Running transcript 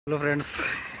Hello friends,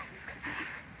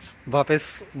 वापस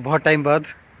बहुत time बाद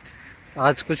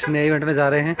आज कुछ नए इवेंट में जा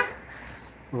रहे हैं।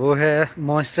 वो है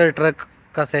मॉन्स्टर ट्रक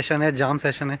का सेशन है, जाम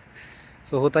सेशन है।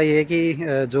 सो होता ये है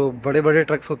कि जो बड़े बड़े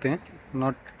ट्रक्स होते हैं,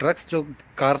 नॉट ट्रक्स, जो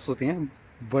कार्स होती हैं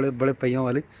बड़े बड़े पहियों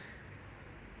वाली,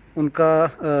 उनका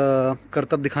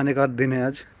करतब दिखाने का दिन है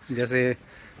आज। जैसे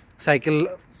साइकिल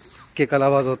के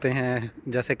कलाबाज होते हैं,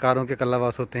 जैसे कारों के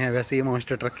कलाबाज होते हैं, वैसे ही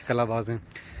मॉन्स्टर ट्रक के कलाबाज हैं।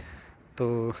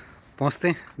 तो पहुँचते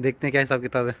हैं, देखते हैं क्या हिसाब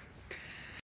किताब है।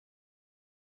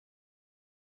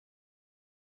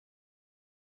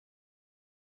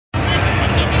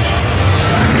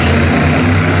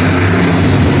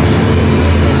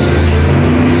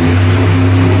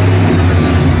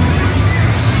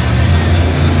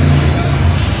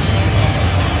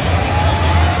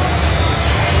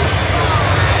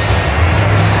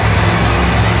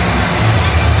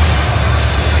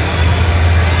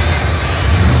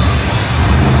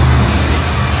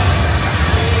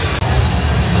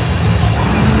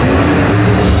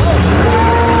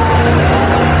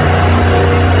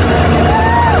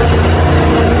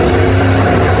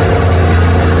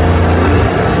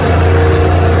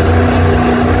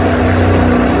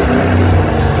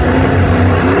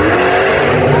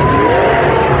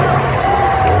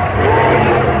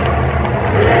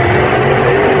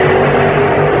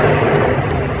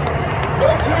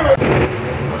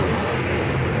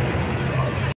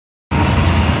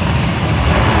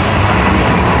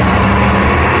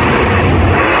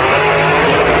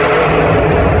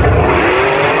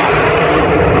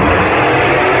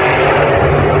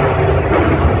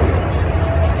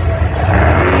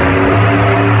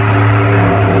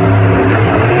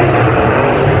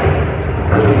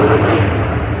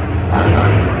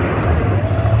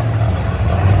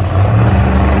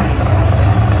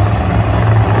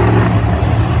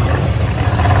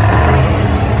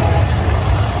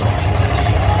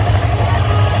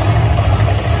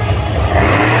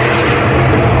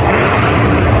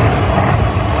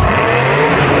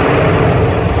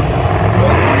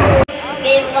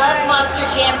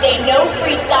 They know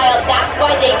freestyle, that's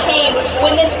why they came.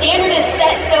 When the standard is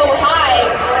set so high,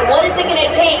 what is it going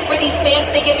to take for these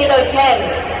fans to give you those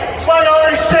 10s? It's like I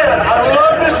already said, I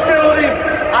love this building,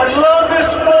 I love this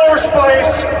floor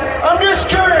space. I'm just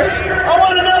curious, I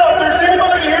want to know if there's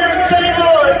anybody here in St.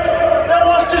 Louis that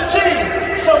wants to see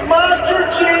some Monster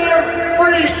Jam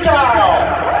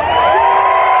freestyle.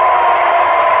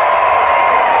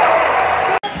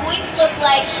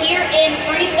 Like here in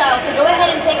freestyle, so go ahead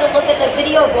and take a look at the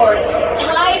video board.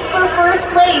 Tied for first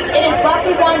place, it is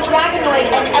Bakugan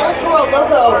Dragonoid and El Toro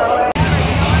Loco.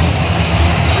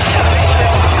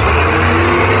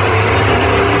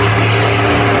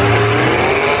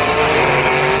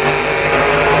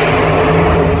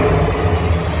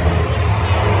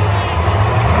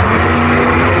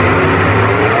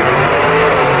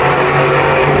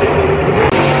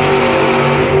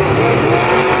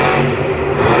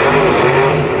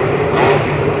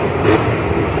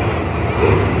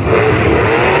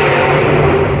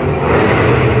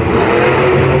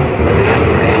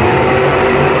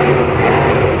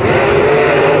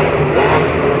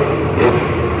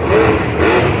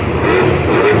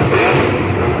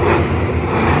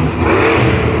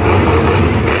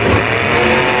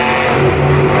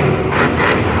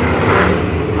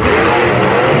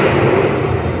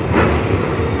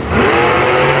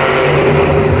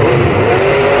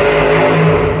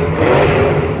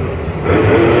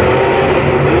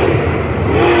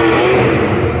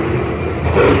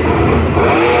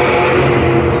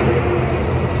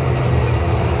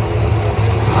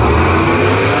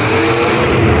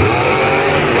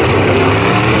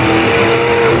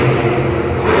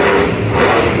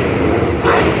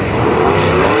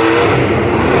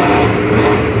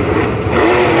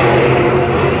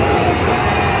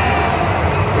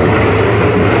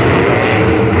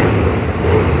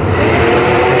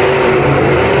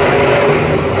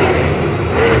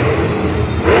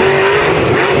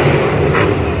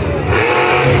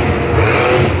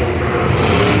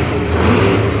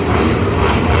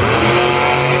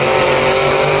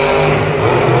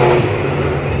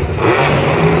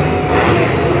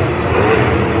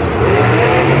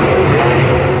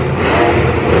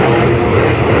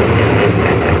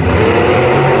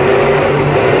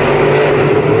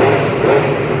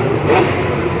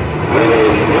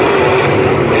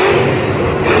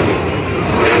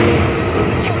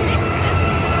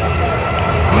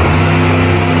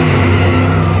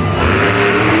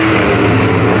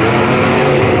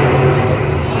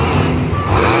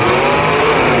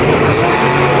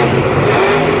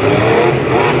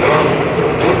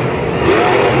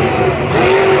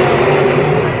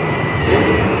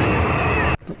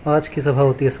 आज की सभा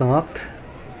होती है समाप्त।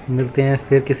 मिलते हैं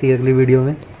फिर किसी अगली वीडियो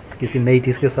में किसी नई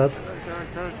चीज़ के साथ।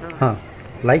 हाँ,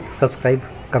 like, subscribe,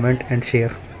 comment and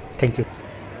share. Thank you.